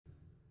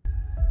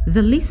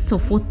The list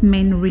of what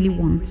men really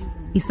want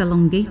is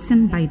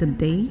elongating by the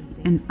day,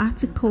 and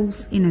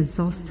articles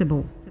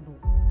inexhaustible.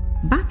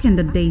 Back in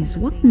the days,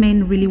 what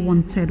men really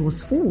wanted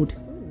was food.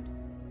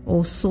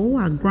 Also,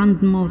 our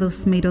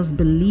grandmothers made us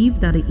believe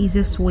that the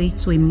easiest way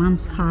to a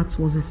man's heart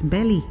was his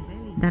belly,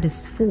 that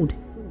is food.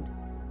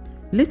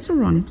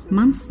 Later on,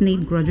 man's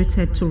need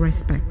graduated to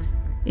respect,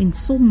 in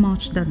so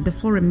much that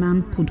before a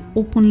man could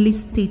openly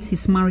state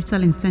his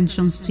marital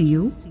intentions to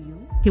you,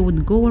 he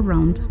would go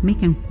around,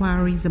 make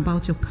inquiries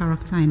about your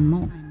character and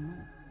more.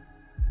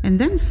 And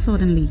then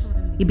suddenly,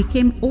 it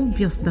became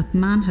obvious that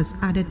man has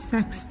added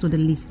sex to the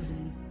list.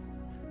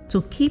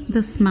 To keep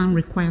this man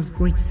requires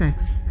great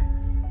sex.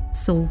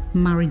 So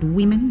married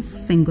women,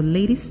 single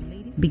ladies,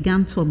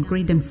 began to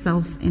upgrade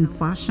themselves in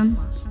fashion,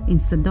 in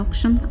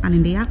seduction, and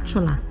in the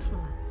actual act.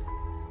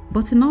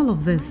 But in all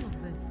of this,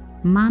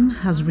 man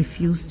has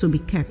refused to be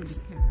kept.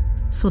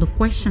 So the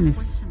question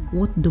is,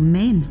 what do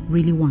men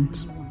really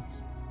want?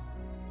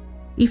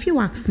 If you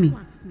ask me,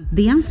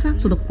 the answer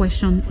to the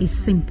question is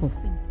simple.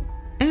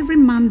 Every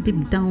man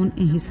deep down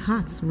in his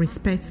heart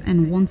respects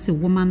and wants a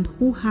woman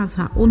who has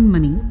her own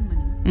money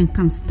and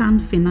can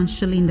stand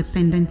financially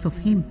independent of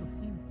him.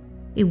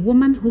 A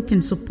woman who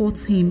can support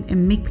him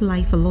and make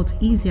life a lot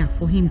easier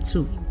for him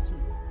too.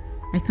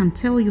 I can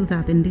tell you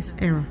that in this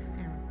era,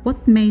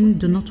 what men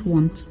do not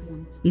want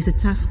is a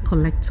tax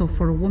collector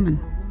for a woman.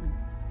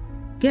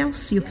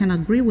 Girls, you can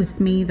agree with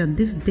me that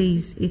these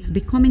days it's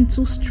becoming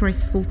too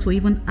stressful to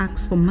even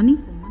ask for money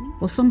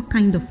or some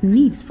kind of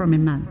needs from a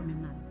man.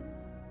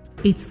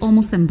 It's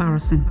almost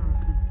embarrassing.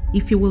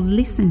 If you will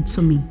listen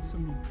to me,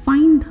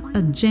 find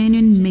a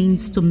genuine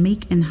means to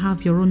make and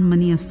have your own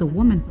money as a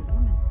woman.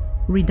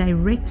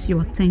 Redirect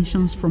your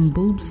attentions from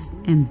boobs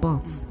and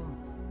butts.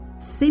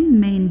 Same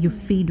men you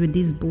feed with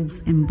these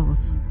boobs and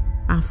butts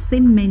are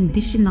same men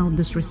dishing out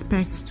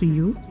disrespect to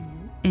you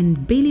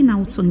and bailing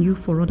out on you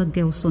for other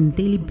girls on a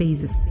daily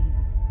basis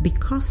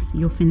because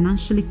you're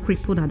financially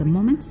crippled at the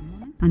moment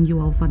and you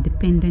are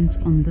over-dependent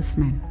on this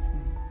man.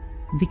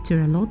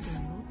 Victoria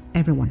Lords,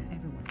 everyone.